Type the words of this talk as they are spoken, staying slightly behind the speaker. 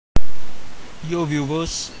Yo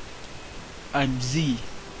viewers, I'm Z,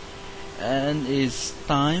 and it's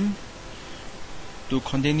time to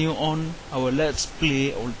continue on our Let's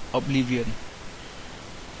Play Oblivion.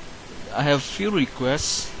 I have few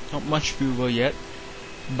requests, not much viewer yet,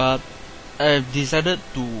 but I've decided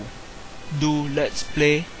to do Let's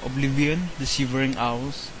Play Oblivion, the Shivering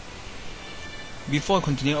Isles. Before I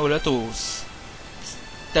continue, I would like to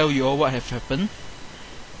tell you all what have happened.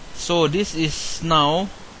 So this is now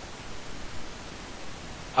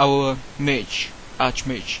our mage,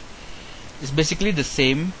 archmage. It's basically the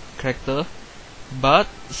same character, but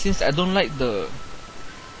since I don't like the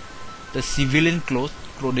civilian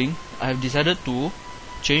clothing, I have decided to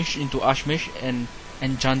change into archmage and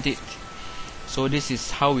enchant it. So this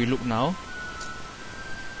is how we look now.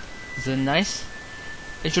 Isn't it nice?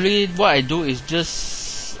 Actually, what I do is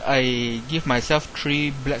just I give myself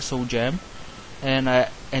 3 black soul gem, and I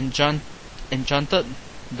enchanted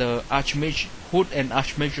the archmage hood and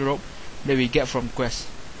archmage robe that we get from quest.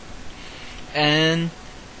 And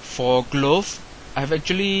for glove, I've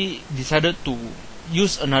actually decided to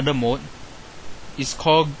use another mode. It's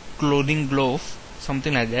called clothing glove,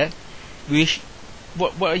 something like that, which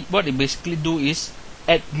what it basically do is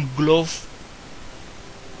add glove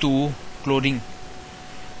to clothing.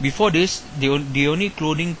 Before this, the only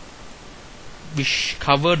clothing which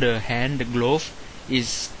cover the hand, the glove,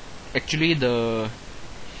 is actually the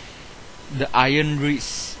iron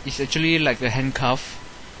wrist. It's actually like a handcuff,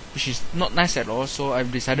 which is not nice at all. So I've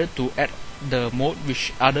decided to add the mode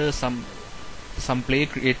which some player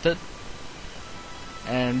created,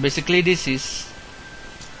 and basically this is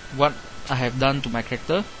what I have done to my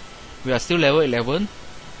character. We are still level 11,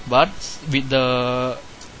 but with a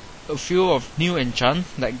few of new enchant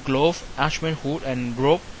like glove, archmage hood and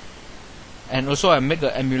robe, and also I make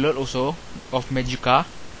an amulet also of Magica.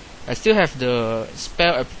 I still have the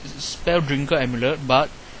spell drinker amulet,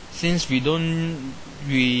 but since we don't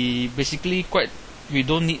need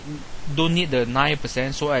the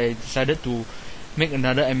 9%, so I decided to make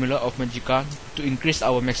another amulet of Magica to increase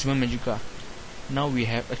our maximum Magica. Now we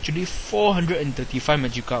have actually 435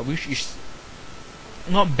 Magica, which is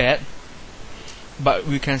not bad, but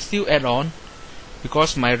we can still add on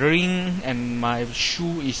because my ring and my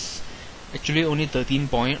shoe is actually only 13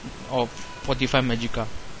 point of 45 Magica.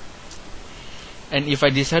 And if I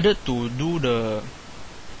decided to do the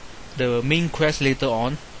main quest later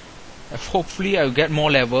on, hopefully I'll get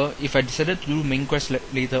more level. If I decided to do main quest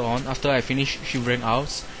later on, after I finish Shivering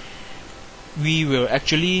Isles, we will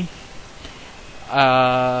actually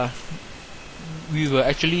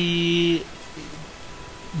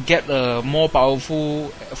get a more powerful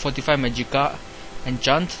 45 Magica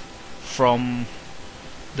enchant from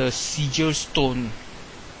the sigil stone.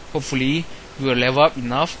 Hopefully we will level up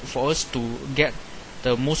enough for us to get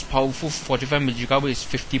the most powerful 45 Magica, which is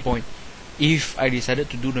 50 point, if I decided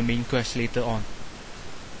to do the main quest later on.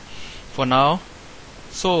 For now,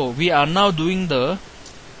 so we are now doing the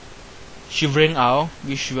Shivering Isle,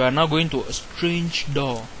 which we are now going to a strange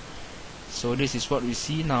door. So this is what we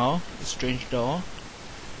see now, a strange door.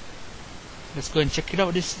 Let's go and check it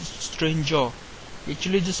out. This strange door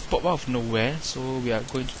actually just popped out of nowhere, so we are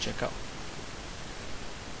going to check out.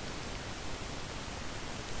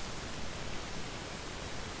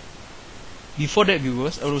 Before that,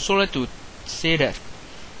 viewers, I would also like to say that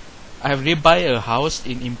I have already buy a house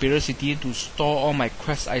in Imperial City to store all my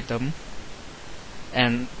quest item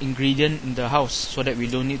and ingredient in the house, so that we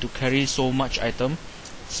don't need to carry so much item.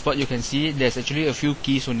 But you can see there's actually a few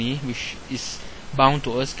keys only, which is bound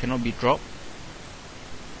to us, cannot be dropped.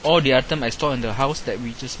 All the item I store in the house that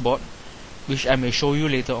we just bought, which I may show you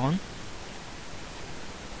later on.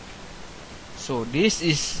 So this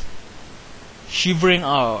is Shivering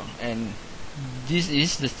Isle, and this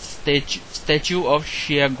is the statue of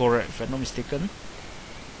Shiagoret, if I'm not mistaken.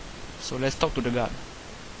 So let's talk to the guard.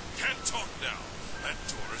 Can't talk now. That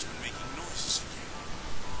door has been making noises again.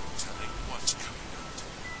 Tell me what's coming out.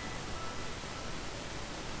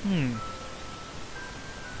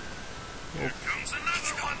 Here comes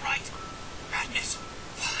another one, right? Madness.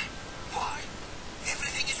 Why?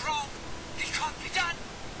 Everything is wrong. It can't be done.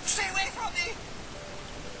 Stay away from me.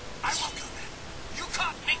 I won't go back. You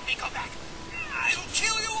can't make me go back. I'll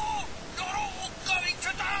kill you all. You're all going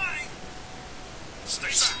to die. Stay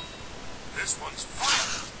back. This one's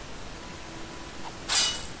violent.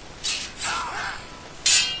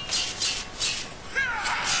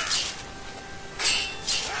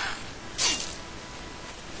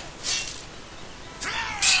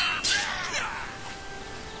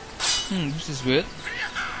 This is weird.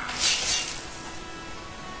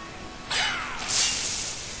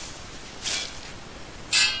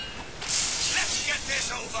 Let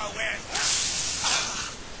this over with.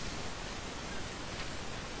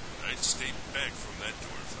 I'd stay back from that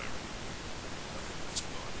door if I were you. Nothing that's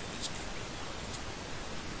gone in is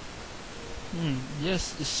good.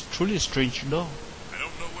 Yes, it's truly a strange door. I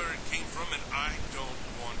don't know where it came from, and I don't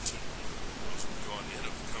want to. Those who've gone in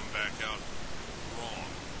have come back out wrong.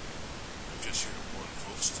 I'm just here to warn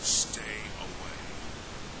folks to stay away.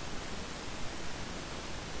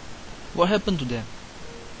 What happened to them?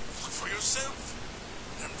 Look for yourself.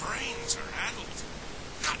 Their brains are addled.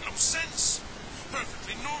 Got no sense.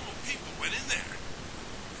 Perfectly normal people went in there.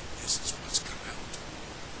 This is what's come out.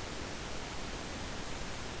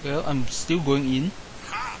 Well, I'm still going in.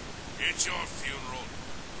 Ha! It's your funeral.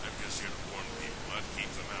 I'm just here to warn people, not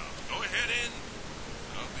keep them out. Go ahead in.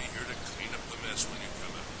 I'll be here to clean up the mess when you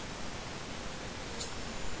come out.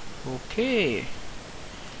 Okay.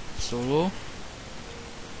 So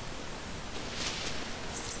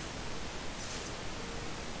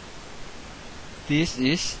this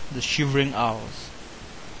is the Shivering Isles.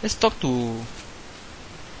 Let's talk to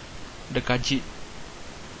the Khajiit.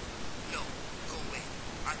 No, go away.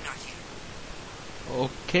 I'm not here.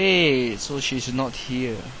 Okay, so she's not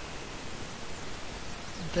here.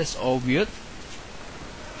 That's all weird. A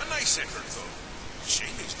nice effort, though.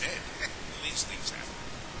 Shame he's dead. These things happen.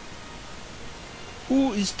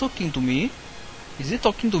 Who is talking to me? Is he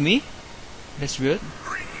talking to me? That's weird.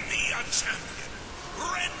 Bring me a champion.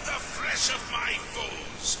 Rend the flesh of my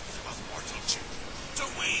foes. A mortal champion to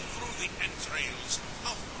wade through the entrails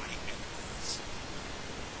of my enemies.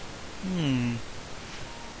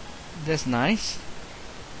 That's nice.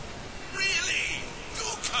 Really? Do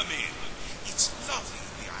come in. It's lovely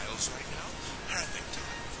in the Isles right now. Perfect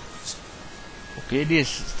time for this. Okay, this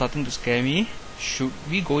is starting to scare me. Should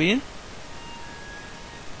we go in?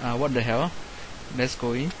 What the hell? Let's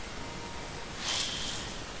go in.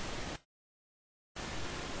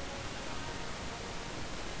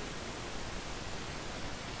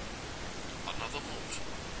 Another moment.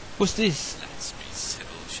 Who's this? Let's be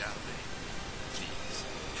civil, shall we? Please,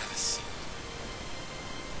 have a seat.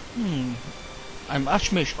 I'm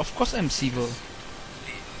Archmage. Of course I'm civil.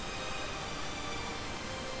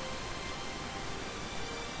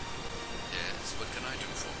 Yes, what can I do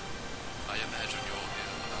for you? I imagine you're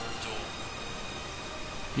here about the door.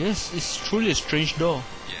 Yes, it's truly a strange door.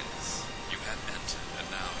 Yes, you have entered, and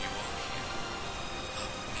now you are here.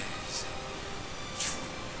 Amazing. True.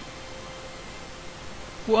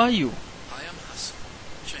 Who are you? I am Hassan,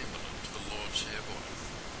 Chamberlain to the Lord Sheargorn.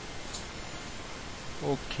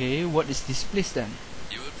 Okay, what is this place then?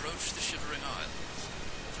 You approach the Shivering Isle.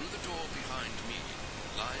 Through the door behind me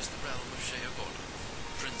lies the realm of Sheargorn,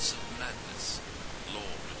 Prince of Madness,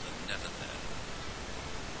 Lord of the Neverland.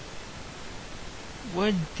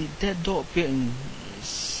 Why did that door appear in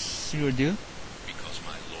Cyrodiil? Because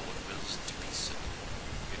my lord wills to be so.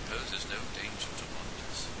 It poses no danger to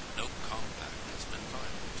Mondas. No compact has been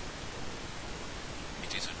violated.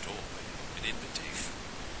 It is a doorway, an invitation.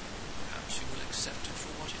 Perhaps you will accept it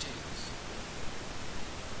for what it is.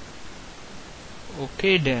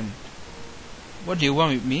 Okay then. What do you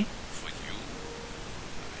want with me? For you,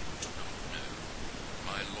 I do not know.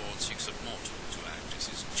 My lord seeks a mortal to act as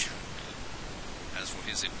his champion. As for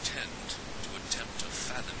his intent, to attempt to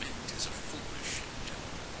fathom it is a foolish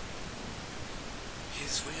endeavor.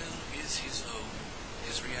 His will is his own.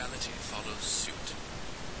 His reality follows suit.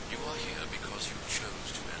 You are here because you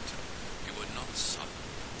chose to enter. You were not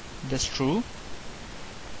summoned. That's true.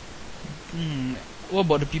 What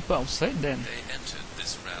about the people outside then? They entered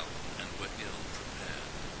this realm and were ill prepared.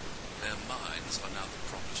 Their minds are now the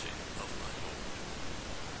property of my lord.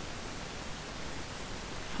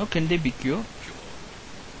 How can they be cured? Pure.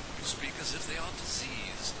 You speak as if they are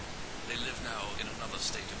diseased. They live now in another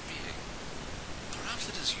state of being. Perhaps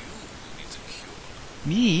it is you who needs a cure.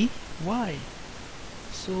 Me? Why?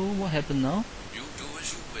 So what happened now? You do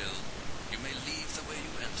as you will. You may leave the way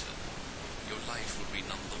you entered. Your life will be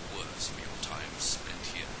none the worse for your time spent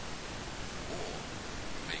here. Or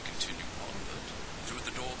you may continue onward through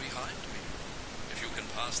the door behind me. If you can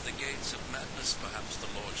pass the gates of madness, perhaps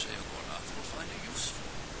the Lord Sheargorn will find it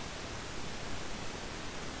useful.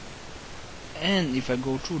 And if I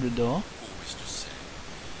go through the door? Who is to say?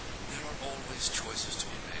 There are always choices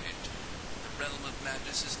to be made. The realm of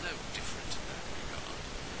madness is no different in that regard.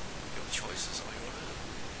 Your choices are your own.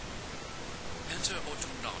 Enter or do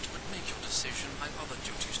not, but make your decision. I have other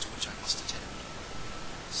duties to which I must attend.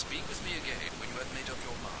 Speak with me again when you have made up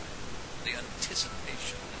your mind. The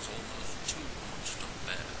anticipation is almost too much to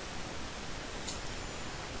bear.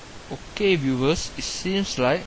 Okay viewers, it seems like